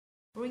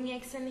Green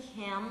Eggs and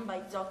Ham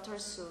by Dr.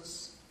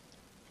 Seuss.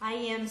 I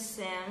am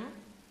Sam.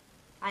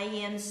 I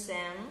am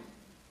Sam.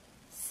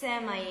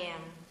 Sam I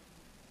am.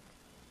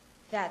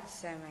 That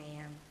Sam I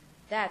am.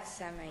 That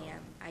Sam I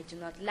am. I do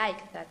not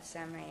like that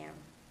Sam I am.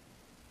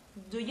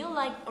 Do you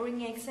like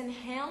green eggs and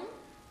ham?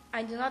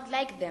 I do not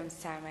like them,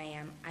 Sam I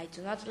am. I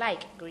do not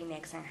like green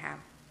eggs and ham.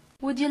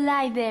 Would you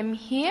like them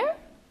here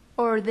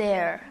or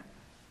there?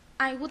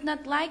 I would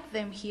not like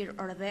them here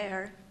or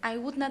there. I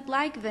would not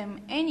like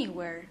them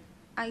anywhere.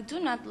 I do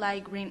not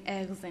like green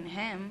eggs and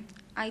ham.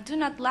 I do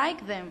not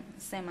like them,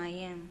 Sam I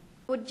am.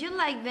 Would you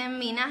like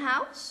them in a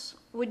house?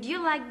 Would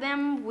you like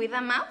them with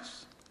a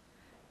mouse?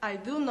 I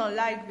do not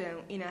like them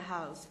in a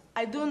house.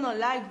 I do not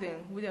like them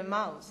with a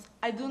mouse.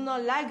 I do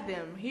not like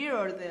them here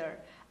or there.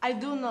 I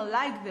do not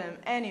like them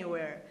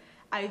anywhere.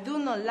 I do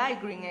not like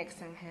green eggs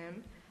and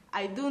ham.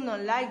 I do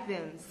not like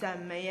them,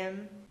 Sam I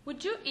am.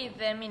 Would you eat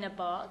them in a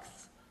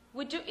box?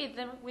 Would you eat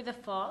them with a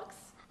fox?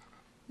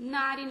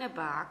 Not in a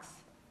box.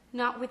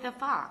 Not with a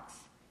fox.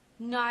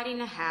 Not in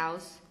a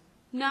house.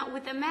 Not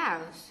with a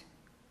mouse.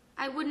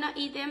 I would not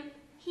eat them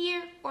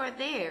here or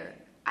there.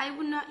 I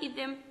would not eat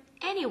them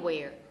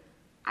anywhere.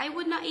 I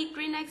would not eat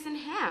green eggs and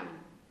ham.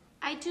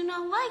 I do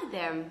not like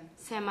them,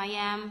 Sam I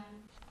am.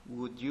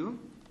 Would you?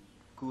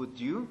 Could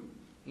you?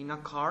 In a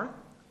car?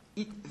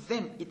 Eat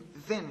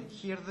them,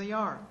 here they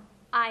are.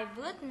 I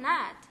would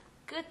not,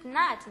 could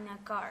not in a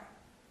car.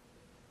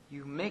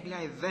 You make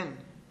like them,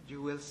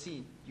 you will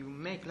see. You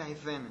make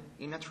like them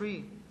in a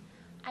tree.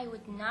 I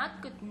would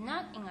not, could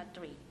not in a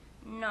tree.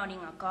 Not in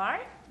a car,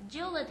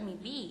 you let me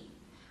be.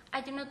 I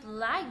do not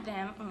like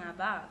them in a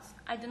box.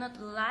 I do not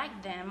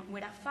like them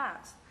with a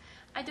fox.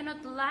 I do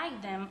not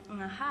like them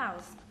in a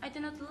house. I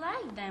do not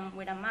like them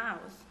with a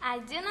mouse. I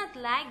do not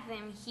like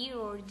them here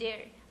or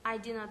there. I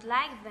do not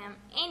like them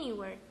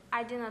anywhere.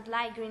 I do not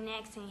like green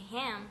eggs and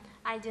ham.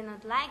 I do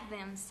not like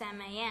them,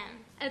 Sam I am.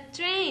 A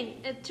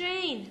train, a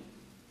train,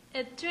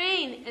 a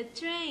train, a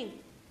train.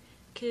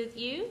 Could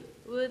you,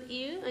 would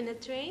you on a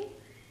train?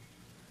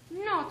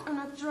 Not on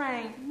a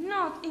train,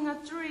 not in a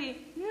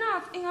tree,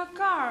 not in a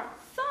car.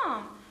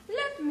 Sam,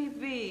 let me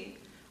be.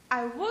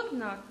 I would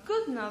not,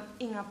 could not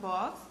in a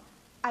box.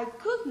 I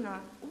could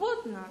not,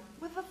 would not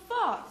with a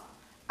fox.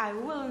 I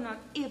will not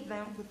eat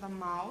them with a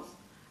mouse.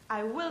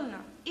 I will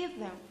not eat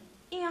them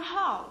in a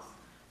house.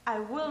 I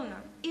will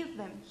not eat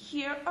them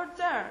here or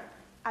there.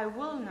 I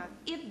will not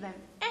eat them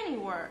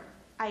anywhere.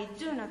 I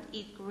do not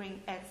eat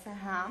green eggs and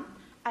ham.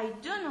 I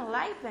do not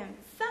like them,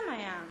 Sam I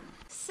am.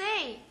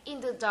 Say,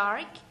 in the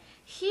dark,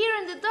 here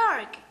in the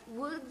dark.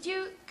 Would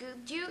you,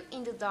 could you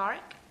in the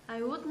dark?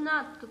 I would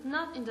not, could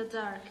not in the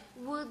dark.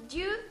 Would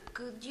you,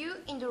 could you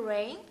in the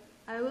rain?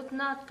 I would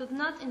not, could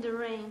not in the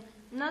rain.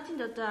 Not in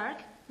the dark,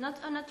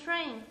 not on a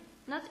train.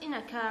 Not in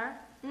a car,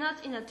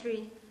 not in a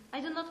tree. I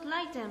do not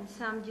like them,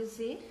 Sam, you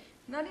see.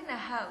 Not in a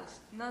house,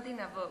 not in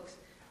a box.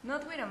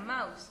 Not with a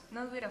mouse,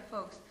 not with a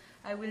fox.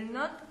 I will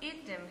not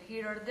eat them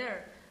here or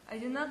there. I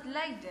do not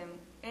like them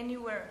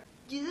anywhere.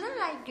 You don't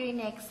like green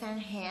eggs and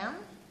ham?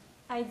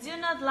 I do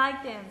not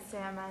like them,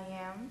 Sam I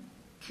am.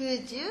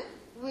 Could you,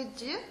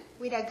 would you,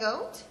 with a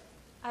goat?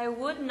 I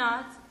would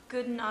not,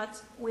 could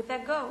not with a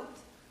goat.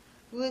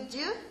 Would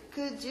you,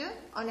 could you,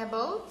 on a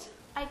boat?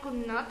 I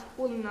could not,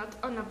 will not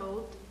on a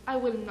boat. I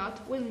will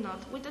not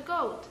with a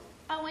goat.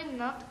 I will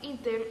not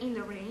eat them in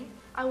the rain.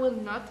 I will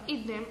not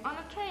eat them on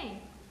a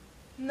train.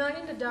 Not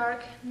in the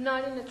dark,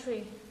 not in a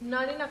tree,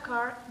 not in a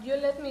car, you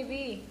let me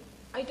be.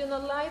 I do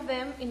not like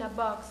them in a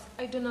box.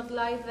 I do not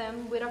like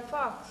them with a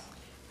fox.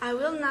 I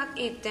will not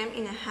eat them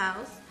in a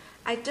house.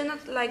 I do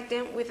not like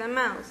them with a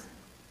mouse.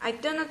 I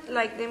do not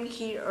like them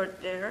here or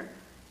there.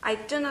 I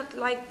do not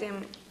like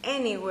them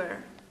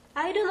anywhere.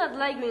 I do not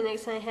like green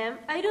eggs and ham.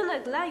 I do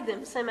not like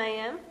them, Sam I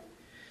am.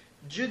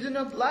 You do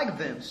not like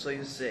them, so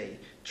you say.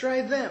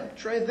 Try them,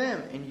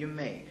 and you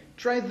may.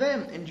 Try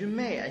them, and you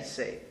may, I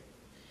say.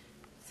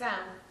 Sam,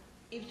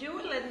 if you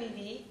will let me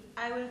be,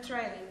 I will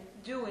try them.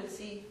 You will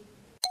see.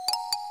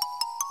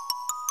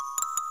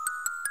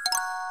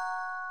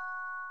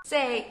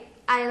 Say,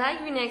 I like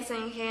green eggs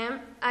and ham.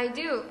 I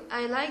do.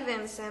 I like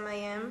them, Sam I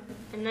am.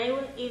 And I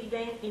will eat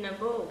them in a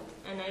boat.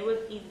 And I will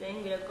eat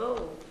them with a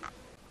goat.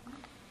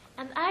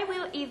 And I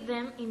will eat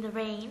them in the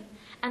rain,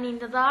 and in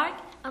the dark,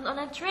 and on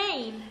a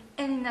train.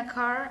 And in a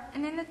car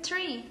and in a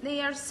tree.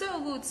 They are so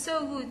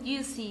good,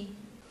 you see.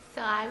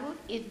 So I will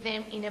eat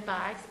them in a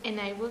box, and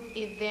I will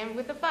eat them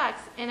with a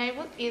fox, and I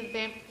will eat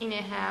them in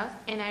a house,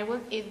 and I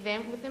will eat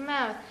them with a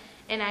mouse,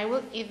 and I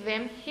will eat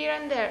them here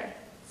and there.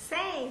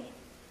 Say,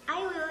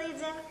 I will eat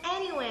them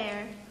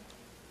anywhere.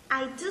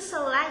 I do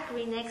so like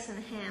green eggs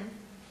and ham.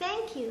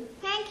 Thank you,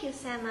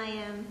 Sam I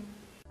am.